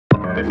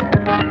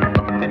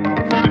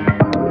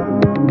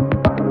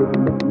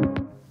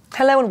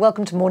Hello and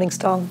welcome to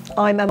Morningstar.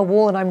 I'm Emma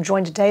Wall and I'm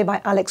joined today by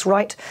Alex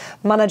Wright,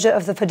 manager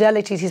of the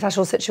Fidelity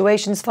Special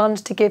Situations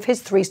Fund, to give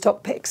his 3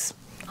 stock picks.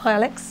 Hi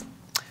Alex.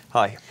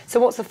 Hi.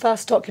 So what's the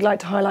first stock you'd like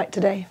to highlight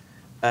today?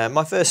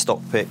 My first stock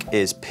pick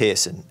is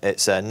Pearson.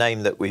 It's a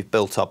name that we've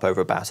built up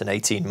over about an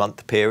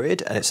 18-month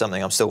period, and it's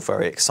something I'm still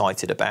very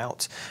excited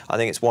about. I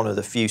think it's one of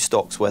the few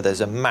stocks where there's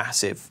a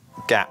massive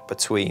gap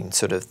between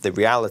sort of the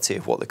reality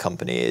of what the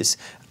company is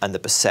and the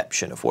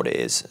perception of what it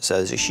is. So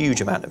there's a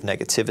huge amount of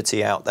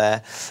negativity out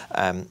there.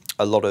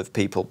 A lot of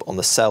people on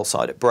the sell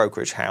side at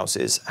brokerage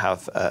houses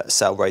have a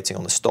sell rating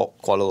on the stock,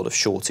 quite a lot of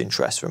short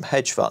interest from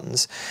hedge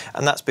funds,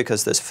 and that's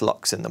because there's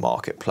flux in the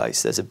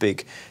marketplace. There's a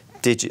big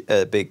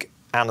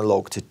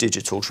analog to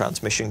digital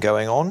transmission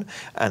going on,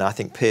 and I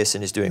think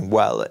Pearson is doing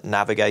well at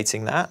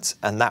navigating that,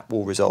 and that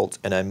will result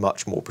in a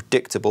much more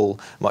predictable,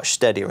 much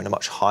steadier and a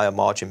much higher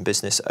margin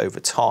business over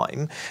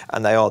time,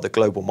 and they are the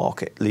global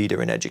market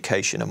leader in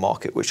education, a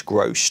market which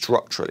grows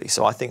structurally.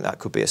 So I think that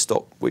could be a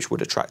stock which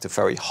would attract a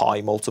very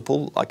high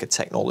multiple like a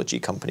technology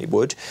company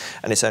would,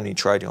 and it's only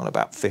trading on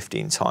about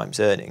 15 times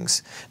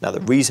earnings. Now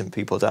the reason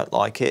people don't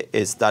like it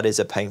is that is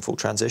a painful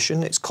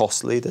transition, it's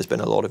costly, there's been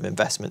a lot of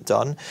investment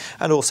done,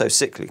 and also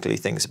cyclically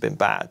things have been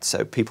bad.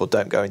 So people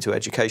don't go into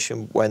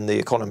education when the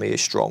economy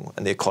is strong,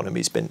 and the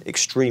economy's been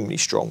extremely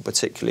strong,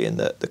 particularly in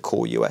the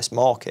core US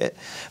market.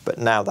 But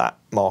now that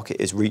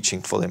market is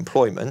reaching full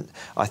employment,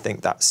 I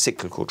think that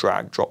cyclical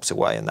drag drops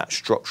away and that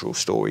structural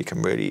story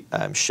can really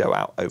show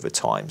out over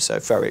time. So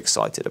very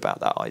excited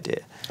about that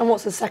idea. And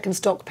what's the second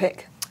stock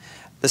pick?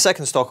 The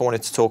second stock I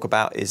wanted to talk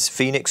about is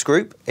Phoenix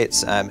Group.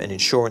 It's an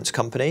insurance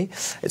company.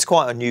 It's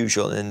quite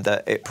unusual in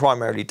that it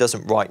primarily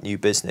doesn't write new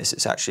business.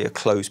 It's actually a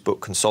closed book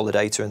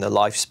consolidator in the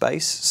life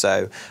space.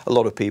 So a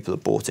lot of people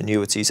have bought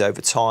annuities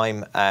over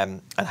time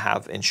and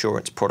have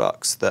insurance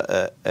products that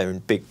are in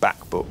big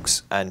back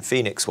books. And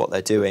Phoenix, what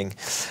they're doing,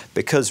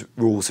 because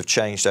rules have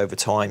changed over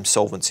time,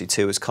 Solvency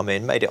II has come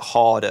in, made it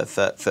harder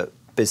for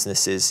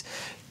businesses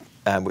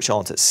which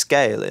aren't at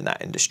scale in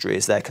that industry,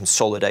 is they're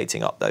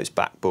consolidating up those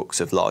back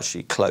books of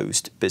largely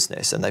closed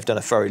business. And they've done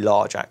a very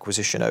large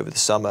acquisition over the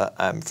summer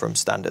from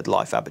Standard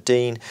Life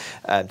Aberdeen,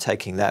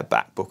 taking their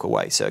back book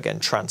away. So again,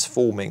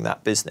 transforming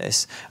that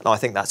business. And I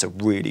think that's a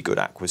really good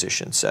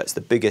acquisition. So it's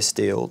the biggest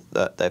deal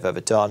that they've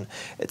ever done.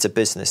 It's a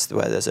business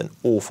where there's an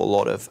awful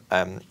lot of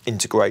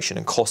integration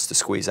and cost to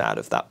squeeze out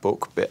of that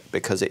book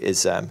because it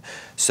is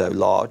so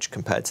large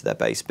compared to their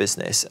base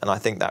business. And I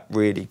think that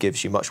really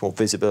gives you much more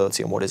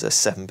visibility on what is a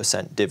 7%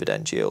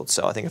 dividend yield.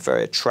 So I think a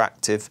very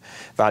attractive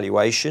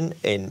valuation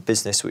in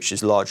business which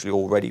is largely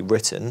already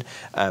written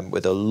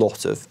with a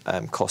lot of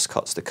cost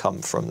cuts to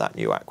come from that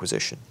new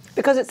acquisition.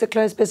 Because it's a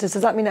closed business,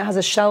 does that mean it has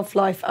a shelf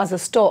life as a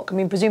stock? I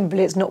mean,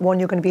 presumably it's not one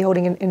you're going to be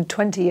holding in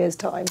 20 years'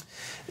 time.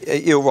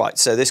 You're right.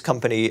 So this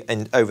company,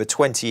 in over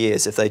 20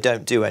 years, if they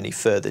don't do any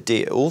further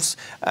deals,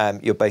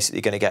 you're basically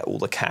going to get all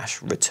the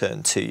cash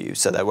returned to you.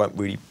 So there won't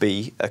really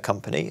be a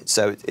company.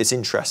 So it's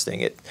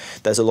interesting.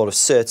 There's a lot of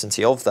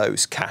certainty of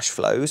those cash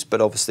flows, but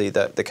obviously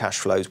the cash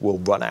flows will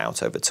run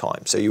out over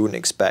time. So you wouldn't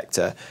expect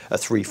a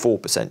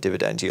 3-4%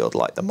 dividend yield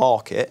like the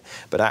market,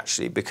 but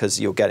actually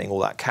because you're getting all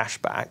that cash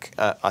back,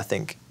 I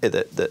think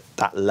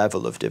that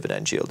level of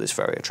dividend yield is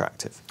very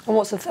attractive. And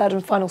what's the third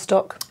and final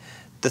stock?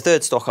 The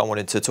third stock I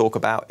wanted to talk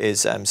about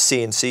is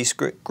C&C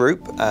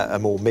Group, a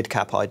more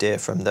mid-cap idea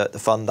from the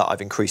fund that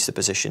I've increased the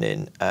position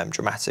in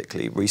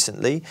dramatically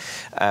recently.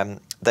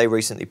 They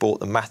recently bought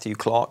the Matthew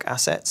Clark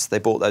assets. They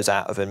bought those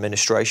out of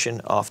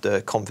administration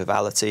after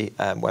Fidelity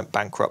went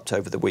bankrupt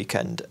over the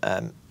weekend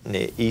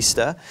near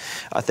Easter.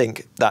 I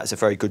think that is a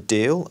very good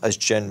deal, as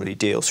generally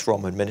deals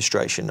from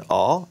administration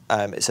are.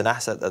 It's an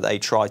asset that they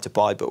tried to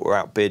buy but were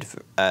outbid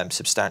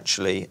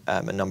substantially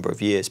a number of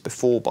years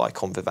before by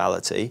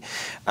Fidelity,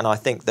 and I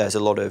think there's a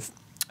lot of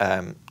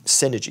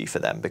synergy for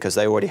them because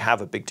they already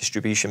have a big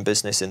distribution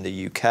business in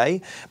the UK,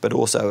 but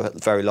also a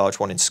very large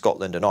one in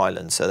Scotland and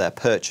Ireland. So their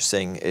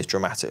purchasing is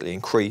dramatically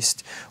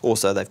increased.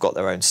 Also, they've got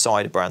their own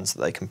cider brands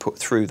that they can put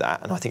through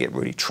that, and I think it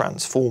really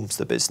transforms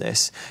the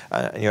business.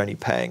 And you're only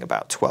paying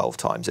about 12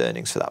 times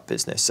earnings for that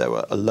business,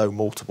 so a low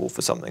multiple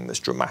for something that's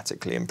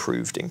dramatically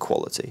improved in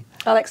quality.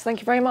 Alex, thank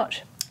you very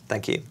much.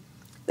 Thank you.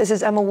 This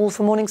is Emma Wall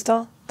for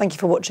Morningstar. Thank you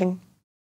for watching.